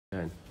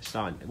It's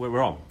starting.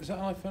 We're on. Is that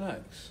an iPhone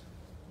X?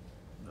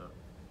 No.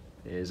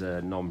 It is a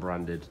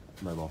non-branded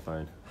mobile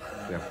phone.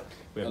 We have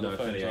no Other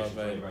phones are affiliation.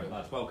 available.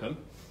 Lads, welcome.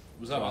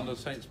 Was that under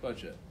Saints'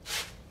 budget?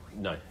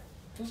 No.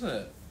 Wasn't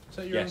it? Is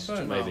that your Yes, own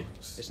phone? maybe. No.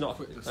 It's not.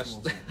 Quick, That's-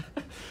 listen.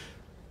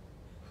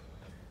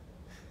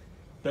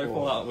 Don't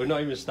fall out. We've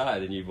not even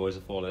started and you boys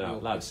are falling out.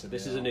 You're Lads, pissing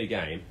this me is a off. new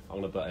game. I'm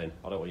going to butt in.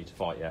 I don't want you to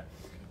fight yet.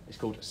 It's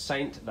called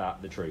Saint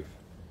That the Truth.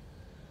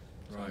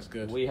 Right,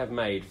 good. We have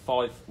made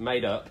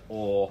up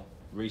or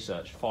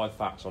researched 5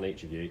 facts on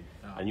each of you,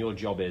 and your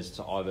job is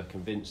to either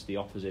convince the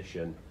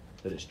opposition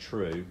that it's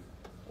true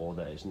or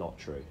that it's not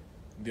true.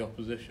 The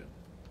opposition.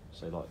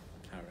 So, like,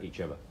 Harry.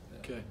 each other.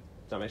 Okay, Does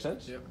that make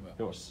sense? Yep.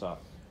 Who wants to start?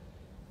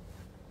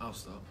 I'll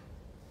start.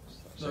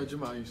 So, No,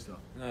 Jamal, you start.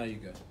 No, you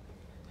go.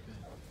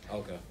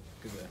 I'll go.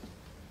 Give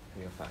it.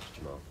 your facts,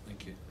 Jamal.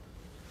 Thank you.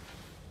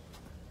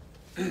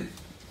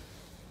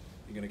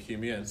 You're going to cue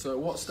me in? So, at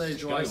what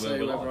stage do Go, I say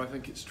we're whether live. I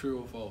think it's true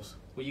or false?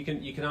 Well, you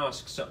can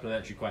ask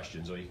supplementary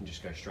questions, or you can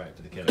just go straight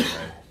to the killer and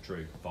go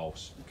true,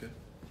 false. Okay.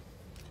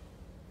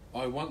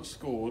 I once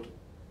scored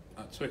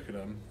at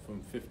Twickenham from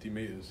 50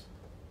 metres.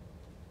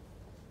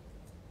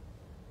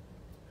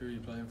 Who are you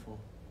playing for?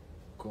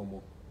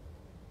 Cornwall.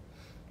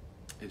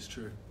 It's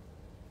true.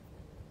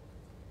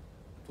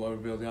 Do I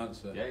reveal the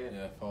answer? Yeah.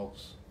 Yeah,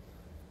 false.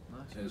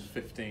 Nice. It was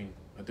 15.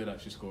 I did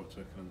actually score at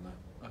Twickenham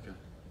there. Okay.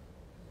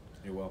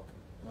 You're welcome.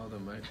 Well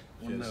done, mate.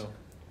 Cheers.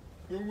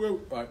 1-0.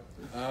 Right.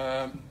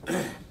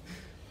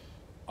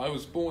 I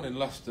was born in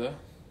Leicester,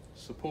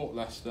 support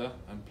Leicester,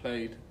 and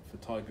played for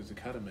Tigers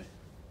Academy.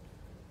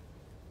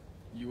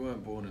 You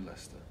weren't born in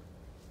Leicester.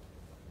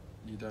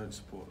 You don't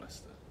support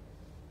Leicester.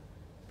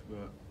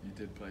 But you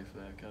did play for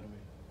their academy.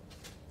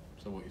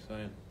 So what are you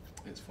saying?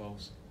 It's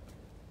false.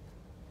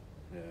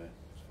 Yeah,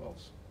 it's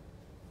false.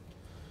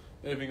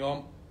 Moving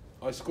on,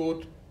 I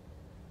scored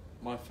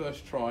my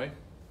first try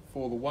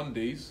for the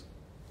Wondies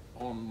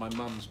on my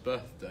mum's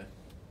birthday,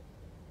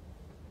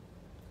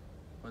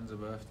 When's her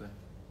birthday?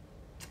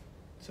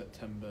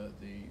 September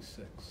the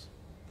 6th.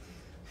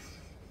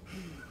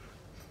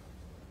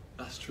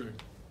 That's true.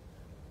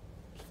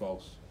 It's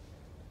false.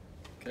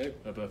 Okay.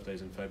 Her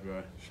birthday's in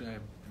February.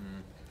 Shame.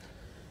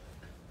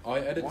 I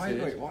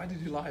edited. Why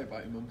did you lie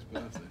about your mum's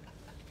birthday?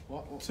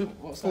 What's To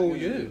that fool gonna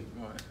you. do?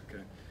 Right,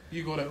 okay.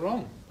 You got it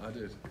wrong. I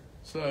did.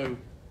 So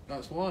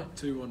that's why.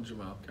 2-1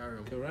 Jamal. Carry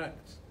on.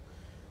 Correct.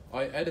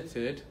 I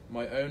edited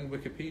my own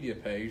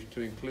Wikipedia page to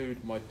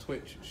include my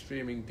Twitch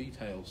streaming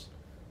details.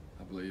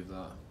 I believe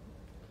that.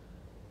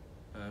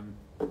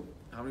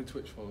 How many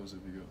Twitch followers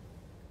have you got?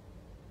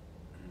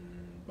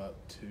 About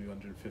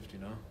 250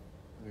 now. I'm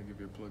gonna give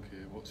you a plug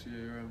here. What's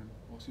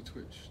your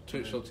Twitch?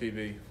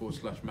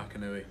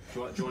 Twitch.tv/Macanui. Do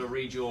you want to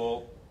read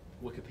your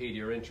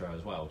Wikipedia intro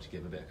as well to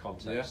give a bit of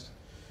context?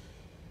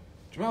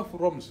 Jamal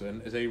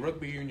Robinson is a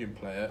rugby union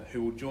player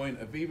who will join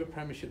Aviva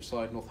Premiership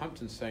side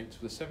Northampton Saints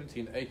for the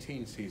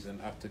 17-18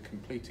 season after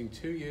completing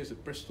 2 years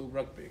at Bristol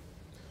Rugby.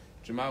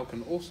 Jamal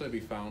can also be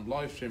found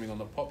live streaming on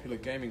the popular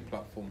gaming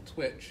platform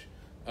Twitch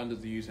under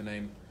the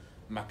username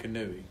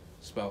Macanui,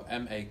 spelled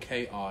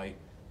Makinui.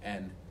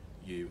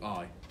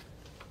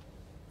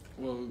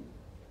 Well,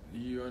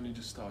 you only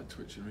just started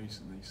twitching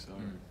recently, so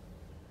and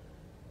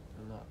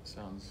that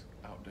sounds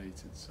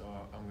outdated. So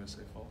I'm gonna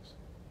say false.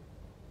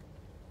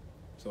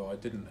 So I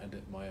didn't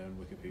edit my own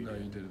Wikipedia. No,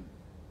 you didn't.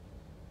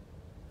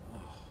 Oh,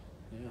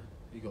 yeah,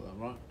 you got that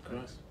right.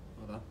 Correct. Thanks.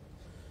 Well done.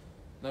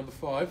 Number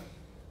 5.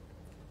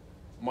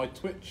 My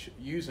Twitch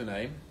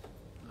username.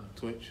 Oh.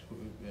 Twitch.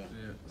 Yeah.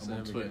 I'm same on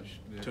again. Twitch.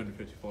 Yeah.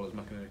 250 followers,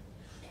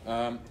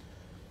 Macanui.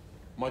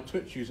 My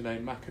Twitch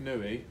username,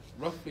 Macanui,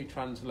 roughly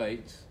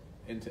translates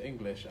into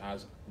English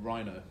as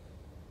rhino.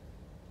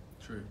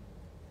 True.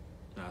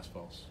 No, that's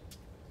false.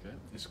 Okay.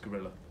 It's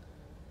gorilla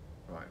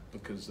Right.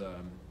 because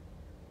they're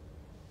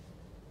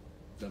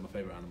my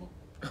favourite animal.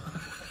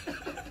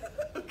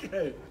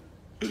 Okay.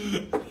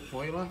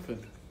 Why are you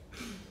laughing?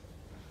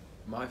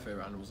 My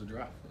favourite animal's a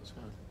giraffe. That's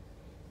fine.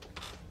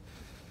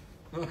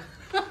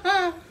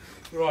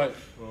 Right.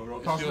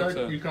 Pass It's your it,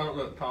 turn. you can't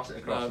look, pass it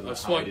across. I've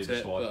swiped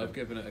it, but I've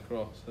given it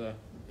across.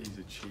 He's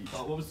a cheat.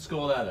 Oh, what was the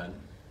score there then?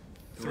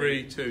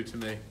 3-2 to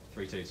me.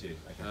 3-2 to you.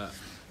 Okay.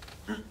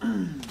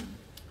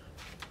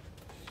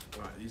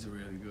 Right, these are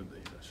really good,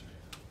 these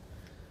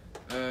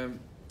actually.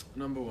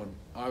 Number 1.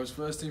 I was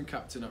first team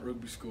captain at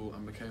rugby school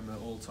and became the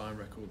all-time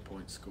record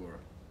point scorer.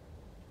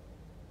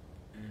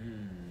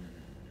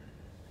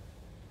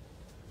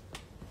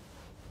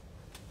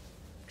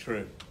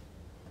 True.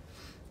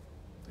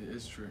 It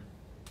is true.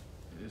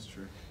 It is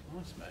true.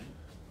 Nice, mate.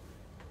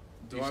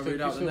 Do You I still- read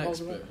you out the still hold next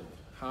the bit? record?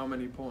 How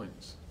many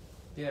points?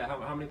 Yeah,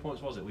 how many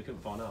points was it? We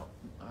couldn't find out.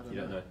 I don't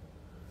You don't know.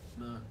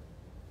 No.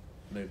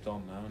 Moved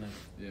on now, isn't it?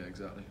 Yeah,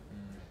 exactly.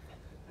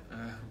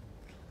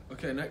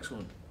 Okay, next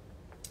one.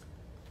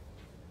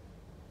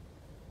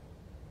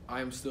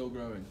 I am still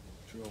growing.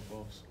 True or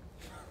false?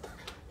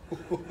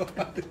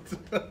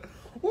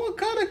 What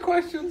kind of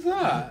question's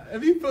that?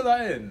 Have you put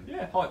that in?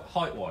 Yeah,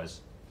 height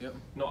wise. Yep.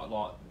 Not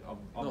like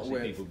obviously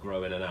width. people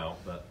grow in and out,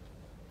 but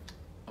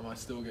Am I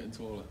still getting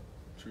taller?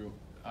 True.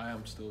 I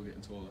am still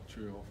getting taller.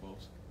 True or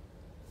false?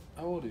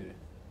 How old are you?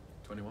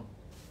 21.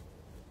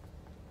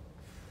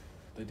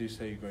 They do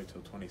say you grow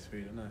till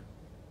 23, don't they?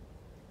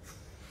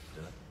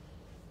 Do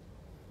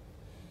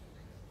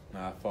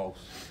Nah, false.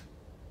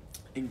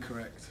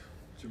 Incorrect,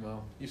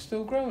 Jamal. You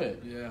still grow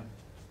it? Yeah.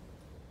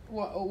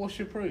 What's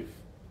your proof?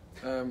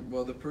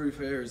 Well, the proof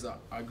here is that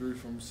I grew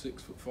from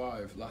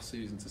 6'5" last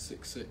season to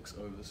 6'6"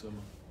 over the summer.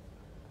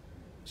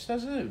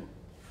 Says who?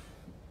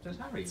 Does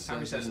Harry? Says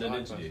Harry said this in an iPad.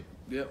 interview.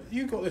 Yep.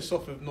 You got this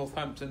off of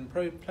Northampton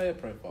player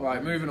profile.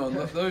 Right, moving on.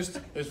 Those.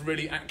 It's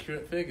really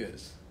accurate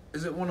figures.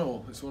 Is it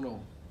 1-1? It's 1-1.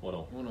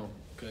 1-1. 1-0.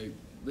 Okay,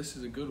 this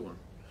is a good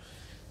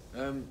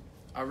one.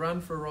 I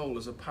ran for a role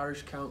as a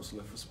parish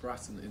councillor for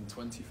Spratton in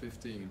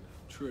 2015.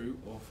 True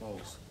or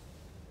false?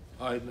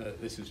 I know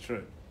this is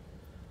true.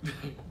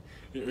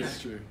 It is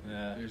true.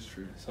 Yeah, It is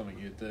true. something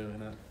you'd do,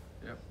 innit?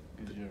 Yep.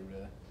 Because you're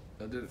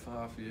I did it for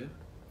half a year.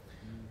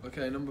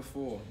 Okay, number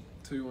 4.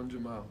 2-1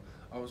 Jamal.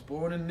 I was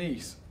born in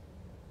Nice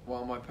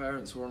while my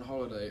parents were on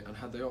holiday and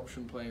had the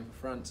option playing for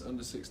France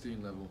under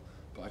 16 level,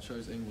 but I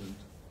chose England.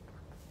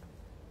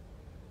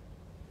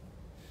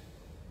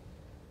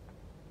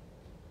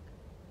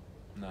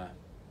 No,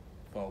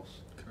 false.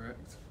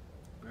 Correct.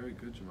 Very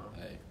good, Jamal.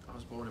 Hey. I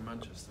was born in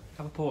Manchester.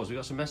 Have a pause. We've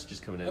got some messages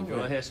coming in. Have Do you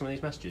want we? to hear some of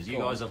these messages? You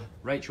Go guys on. are.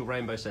 Rachel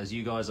Rainbow says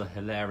you guys are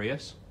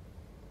hilarious.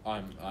 I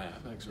am.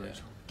 Thanks, yeah.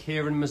 Rachel.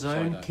 Kieran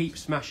Mazzone, Side keep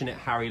smashing it,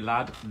 Harry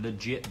lad,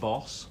 legit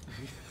boss.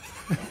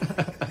 Legit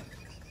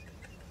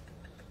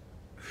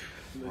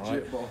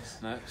Right. boss.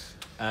 Next.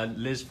 And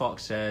Liz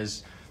Fox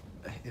says,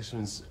 this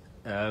one's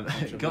got to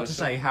Controversial.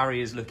 say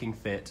Harry is looking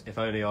fit. If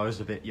only I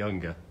was a bit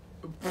younger.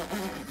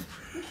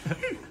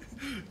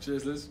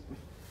 Cheers, Liz.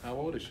 How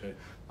old is she? Do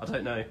I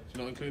don't know. you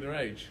not include her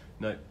age?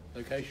 No,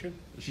 Location?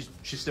 she's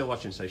still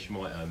watching, so she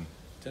might.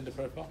 Tinder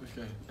profile?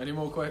 Okay. Any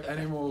more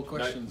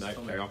questions? No,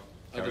 Tommy? carry on.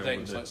 Other Carry on dating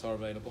with it. sites are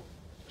available.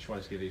 Just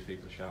wanted to give these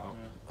people a shout out.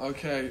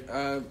 Okay.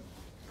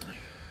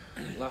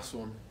 Last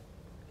one.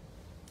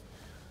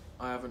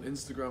 I have an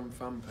Instagram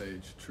fan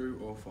page. True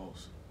or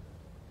false?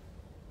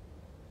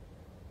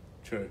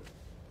 True.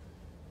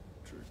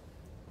 True.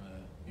 You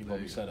There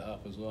probably you set it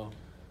up as well.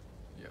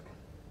 Yep.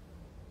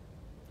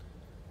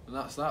 And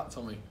that's that,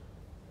 Tommy.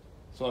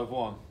 So I've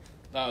won.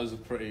 That was a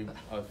pretty.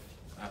 I've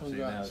absolutely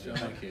Congrats, nailed it.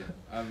 John. Thank you.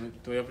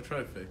 Do we have a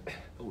trophy? Do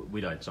Oh,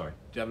 we don't. Sorry.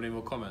 you have any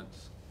more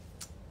comments?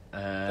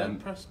 Don't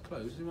press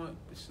close. There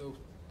might be still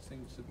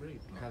things to read.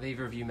 Have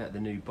either of you met the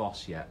new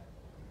boss yet?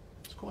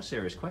 It's quite a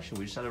serious question.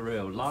 We just had a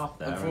real laugh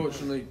there.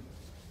 Unfortunately,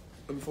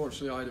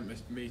 I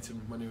didn't meet him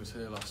when he was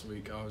here last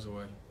week. I was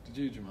away. Did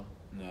you, Jamal?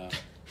 No. Yeah.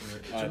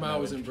 I had Jamal no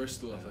was in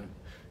interest. Bristol, I think.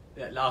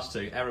 Yeah, last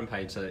two. Aaron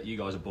Painter, you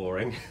guys are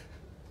boring.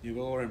 You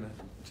were in it.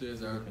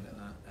 Cheers, Aaron. Looking at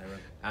that, Aaron.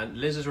 And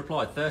Liz has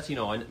replied,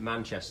 39,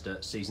 Manchester,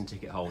 season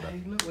ticket holder.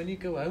 Hey, look when you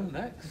go home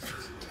next.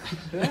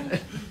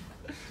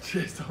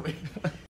 Cheers, Tommy.